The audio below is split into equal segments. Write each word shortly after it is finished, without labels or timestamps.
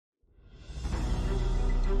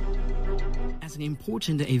As an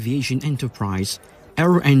important aviation enterprise,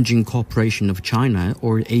 Aero Engine Corporation of China,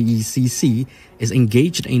 or AECC, is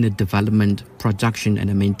engaged in the development, production,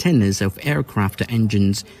 and maintenance of aircraft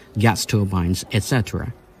engines, gas turbines,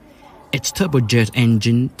 etc. Its turbojet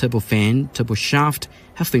engine, turbofan, turboshaft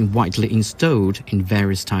have been widely installed in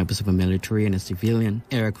various types of military and civilian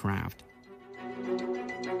aircraft.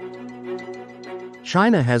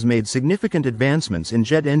 China has made significant advancements in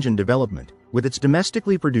jet engine development, with its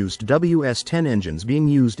domestically produced WS-10 engines being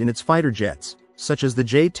used in its fighter jets, such as the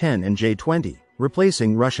J-10 and J-20,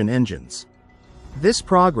 replacing Russian engines. This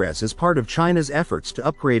progress is part of China's efforts to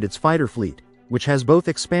upgrade its fighter fleet, which has both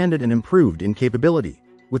expanded and improved in capability,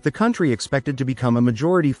 with the country expected to become a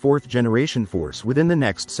majority fourth-generation force within the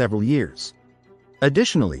next several years.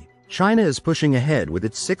 Additionally, China is pushing ahead with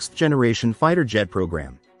its sixth-generation fighter jet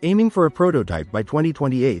program, aiming for a prototype by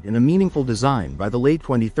 2028 and a meaningful design by the late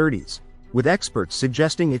 2030s, with experts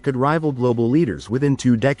suggesting it could rival global leaders within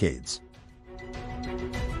 2 decades.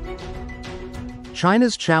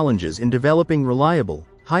 China's challenges in developing reliable,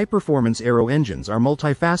 high-performance aero engines are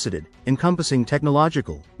multifaceted, encompassing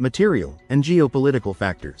technological, material, and geopolitical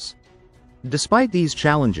factors. Despite these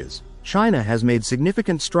challenges, China has made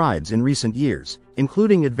significant strides in recent years,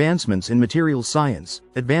 including advancements in materials science,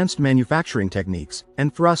 advanced manufacturing techniques,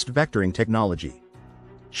 and thrust vectoring technology.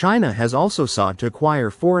 China has also sought to acquire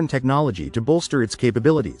foreign technology to bolster its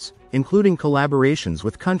capabilities, including collaborations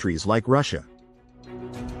with countries like Russia.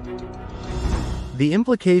 The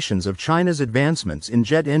implications of China's advancements in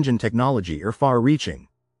jet engine technology are far-reaching.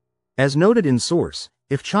 As noted in Source,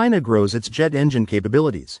 if China grows its jet engine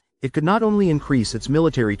capabilities, it could not only increase its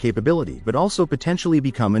military capability but also potentially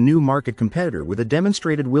become a new market competitor with a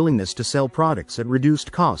demonstrated willingness to sell products at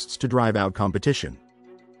reduced costs to drive out competition.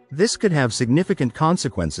 This could have significant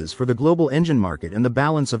consequences for the global engine market and the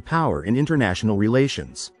balance of power in international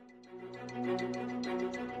relations.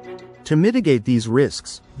 To mitigate these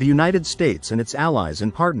risks, the United States and its allies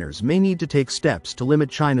and partners may need to take steps to limit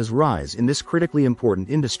China's rise in this critically important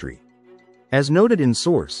industry. As noted in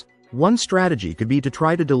Source, one strategy could be to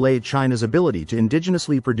try to delay China's ability to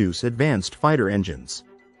indigenously produce advanced fighter engines.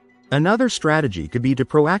 Another strategy could be to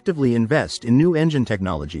proactively invest in new engine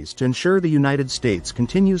technologies to ensure the United States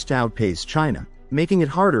continues to outpace China, making it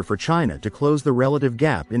harder for China to close the relative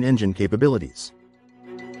gap in engine capabilities.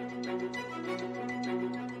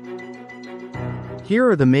 Here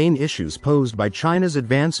are the main issues posed by China's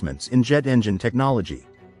advancements in jet engine technology.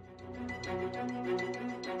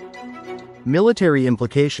 Military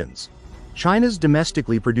implications. China's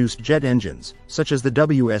domestically produced jet engines, such as the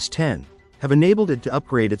WS-10, have enabled it to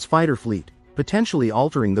upgrade its fighter fleet, potentially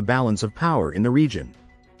altering the balance of power in the region.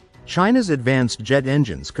 China's advanced jet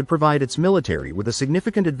engines could provide its military with a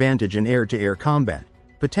significant advantage in air-to-air combat,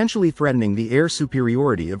 potentially threatening the air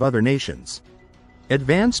superiority of other nations.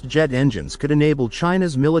 Advanced jet engines could enable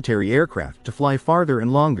China's military aircraft to fly farther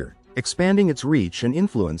and longer, expanding its reach and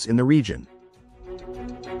influence in the region.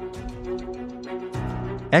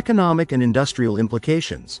 Economic and industrial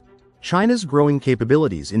implications. China's growing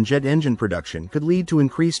capabilities in jet engine production could lead to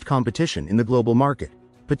increased competition in the global market,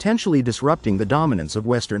 potentially disrupting the dominance of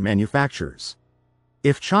Western manufacturers.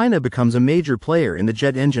 If China becomes a major player in the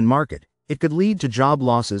jet engine market, it could lead to job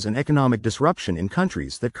losses and economic disruption in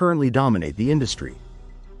countries that currently dominate the industry.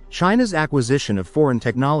 China's acquisition of foreign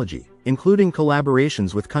technology, including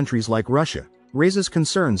collaborations with countries like Russia, raises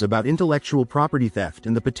concerns about intellectual property theft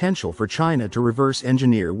and the potential for China to reverse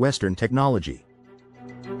engineer Western technology.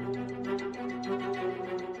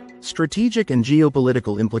 Strategic and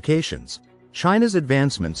geopolitical implications. China's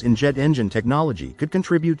advancements in jet engine technology could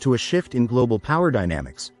contribute to a shift in global power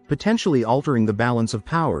dynamics, potentially altering the balance of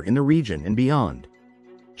power in the region and beyond.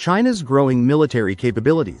 China's growing military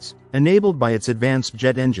capabilities, enabled by its advanced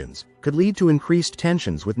jet engines, could lead to increased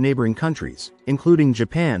tensions with neighboring countries, including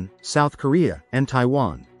Japan, South Korea, and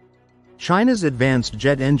Taiwan. China's advanced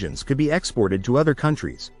jet engines could be exported to other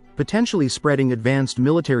countries, potentially spreading advanced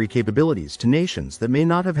military capabilities to nations that may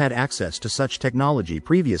not have had access to such technology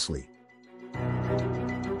previously.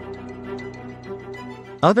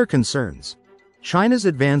 Other concerns. China's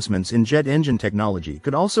advancements in jet engine technology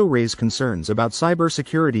could also raise concerns about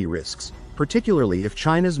cybersecurity risks, particularly if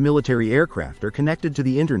China's military aircraft are connected to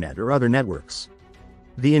the internet or other networks.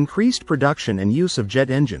 The increased production and use of jet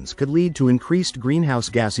engines could lead to increased greenhouse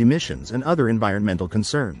gas emissions and other environmental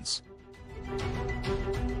concerns.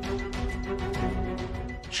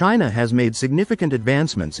 China has made significant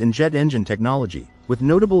advancements in jet engine technology, with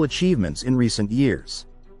notable achievements in recent years.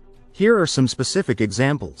 Here are some specific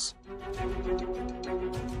examples.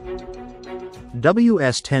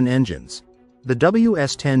 WS-10 engines. The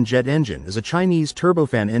WS-10 jet engine is a Chinese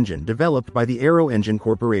turbofan engine developed by the Aero Engine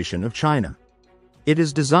Corporation of China. It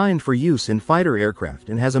is designed for use in fighter aircraft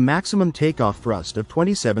and has a maximum takeoff thrust of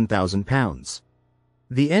 27,000 pounds.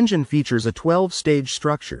 The engine features a 12-stage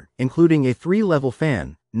structure, including a 3-level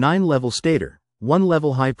fan, 9-level stator,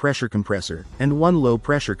 1-level high-pressure compressor, and 1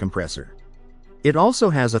 low-pressure compressor. It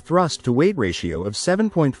also has a thrust-to-weight ratio of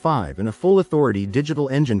 7.5 and a full-authority digital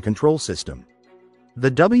engine control system. The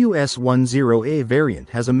WS-10A variant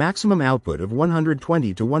has a maximum output of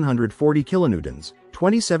 120 to 140 kilonewtons,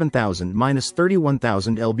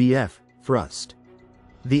 27,000–31,000 lbf, thrust.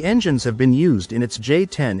 The engines have been used in its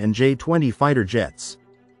J-10 and J-20 fighter jets.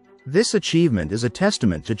 This achievement is a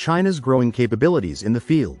testament to China's growing capabilities in the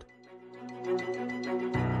field.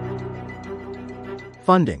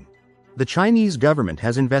 Funding. The Chinese government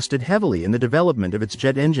has invested heavily in the development of its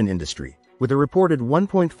jet engine industry, with a reported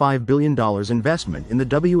 $1.5 billion investment in the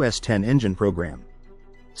WS-10 engine program.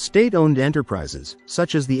 State-owned enterprises,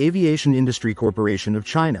 such as the Aviation Industry Corporation of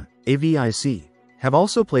China, AVIC, have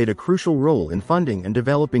also played a crucial role in funding and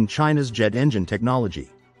developing China's jet engine technology.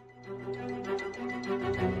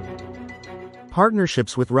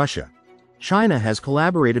 Partnerships with Russia. China has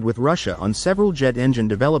collaborated with Russia on several jet engine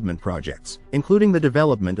development projects, including the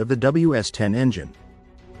development of the WS-10 engine.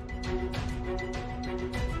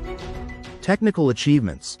 Technical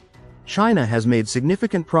achievements. China has made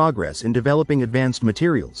significant progress in developing advanced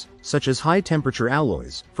materials, such as high-temperature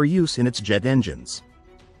alloys, for use in its jet engines.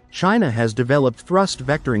 China has developed thrust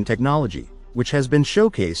vectoring technology, which has been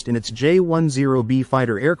showcased in its J-10B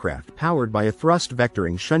fighter aircraft powered by a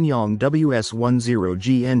thrust-vectoring Shenyang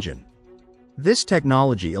WS-10G engine. This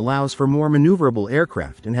technology allows for more maneuverable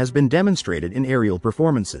aircraft and has been demonstrated in aerial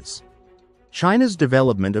performances. China's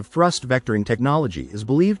development of thrust vectoring technology is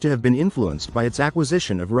believed to have been influenced by its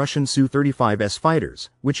acquisition of Russian Su-35S fighters,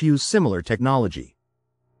 which use similar technology.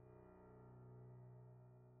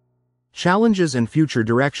 Challenges and future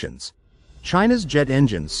directions. China's jet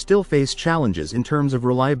engines still face challenges in terms of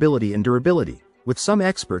reliability and durability, with some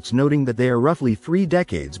experts noting that they are roughly 3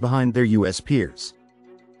 decades behind their US peers.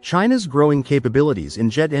 China's growing capabilities in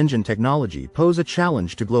jet engine technology pose a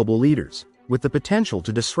challenge to global leaders, with the potential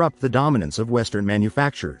to disrupt the dominance of Western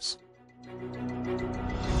manufacturers.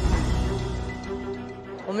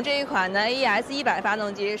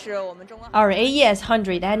 Our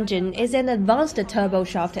AES-100 engine is an advanced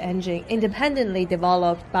turboshaft engine independently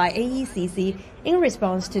developed by AECC in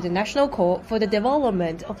response to the national call for the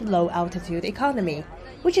development of low-altitude economy,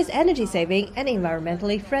 which is energy-saving and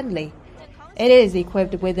environmentally friendly. It is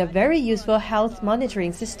equipped with a very useful health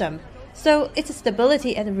monitoring system, so its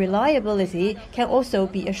stability and reliability can also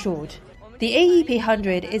be assured. The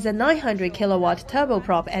AEP-100 is a 900 kilowatt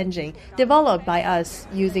turboprop engine developed by us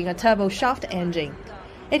using a turboshaft engine.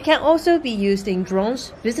 It can also be used in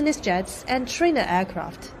drones, business jets, and trainer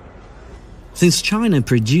aircraft. Since China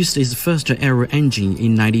produced its first aero engine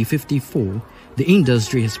in 1954, the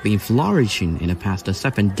industry has been flourishing in the past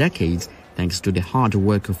 7 decades thanks to the hard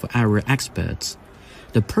work of aero experts.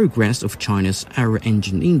 The progress of China's aero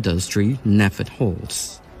engine industry never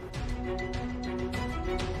halts.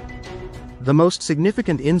 The most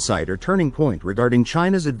significant insight or turning point regarding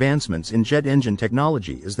China's advancements in jet engine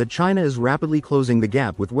technology is that China is rapidly closing the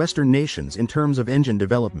gap with Western nations in terms of engine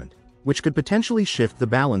development, which could potentially shift the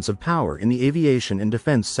balance of power in the aviation and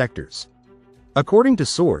defense sectors. According to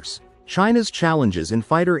Source, China's challenges in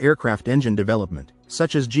fighter aircraft engine development,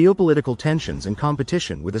 such as geopolitical tensions and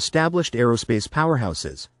competition with established aerospace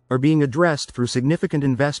powerhouses, are being addressed through significant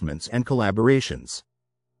investments and collaborations.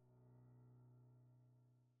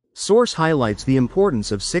 Source highlights the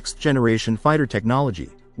importance of 6th-generation fighter technology,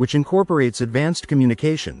 which incorporates advanced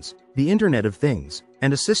communications, the Internet of Things,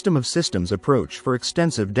 and a system of systems approach for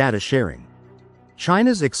extensive data sharing.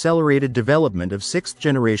 China's accelerated development of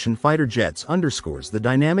 6th-generation fighter jets underscores the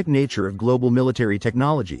dynamic nature of global military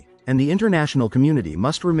technology, and the international community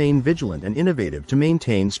must remain vigilant and innovative to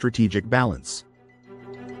maintain strategic balance.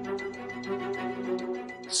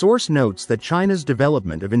 Source notes that China's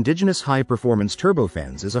development of indigenous high-performance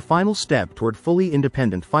turbofans is a final step toward fully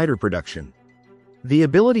independent fighter production. The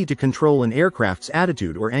ability to control an aircraft's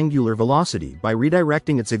attitude or angular velocity by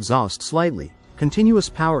redirecting its exhaust slightly, continuous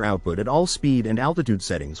power output at all speed and altitude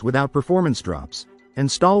settings without performance drops, and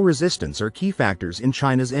stall resistance are key factors in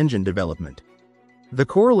China's engine development. The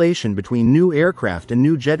correlation between new aircraft and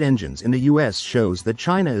new jet engines in the US shows that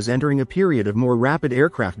China is entering a period of more rapid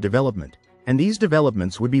aircraft development, and these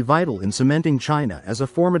developments would be vital in cementing China as a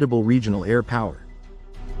formidable regional air power.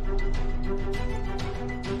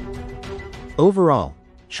 Overall,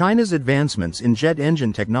 China's advancements in jet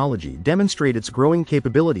engine technology demonstrate its growing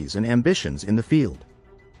capabilities and ambitions in the field.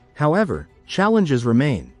 However, challenges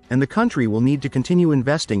remain, and the country will need to continue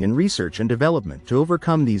investing in research and development to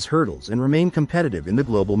overcome these hurdles and remain competitive in the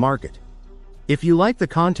global market. If you like the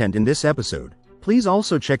content in this episode, please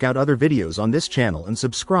also check out other videos on this channel and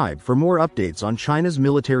subscribe for more updates on China's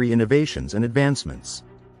military innovations and advancements.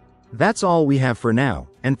 That's all we have for now,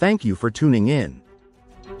 and thank you for tuning in.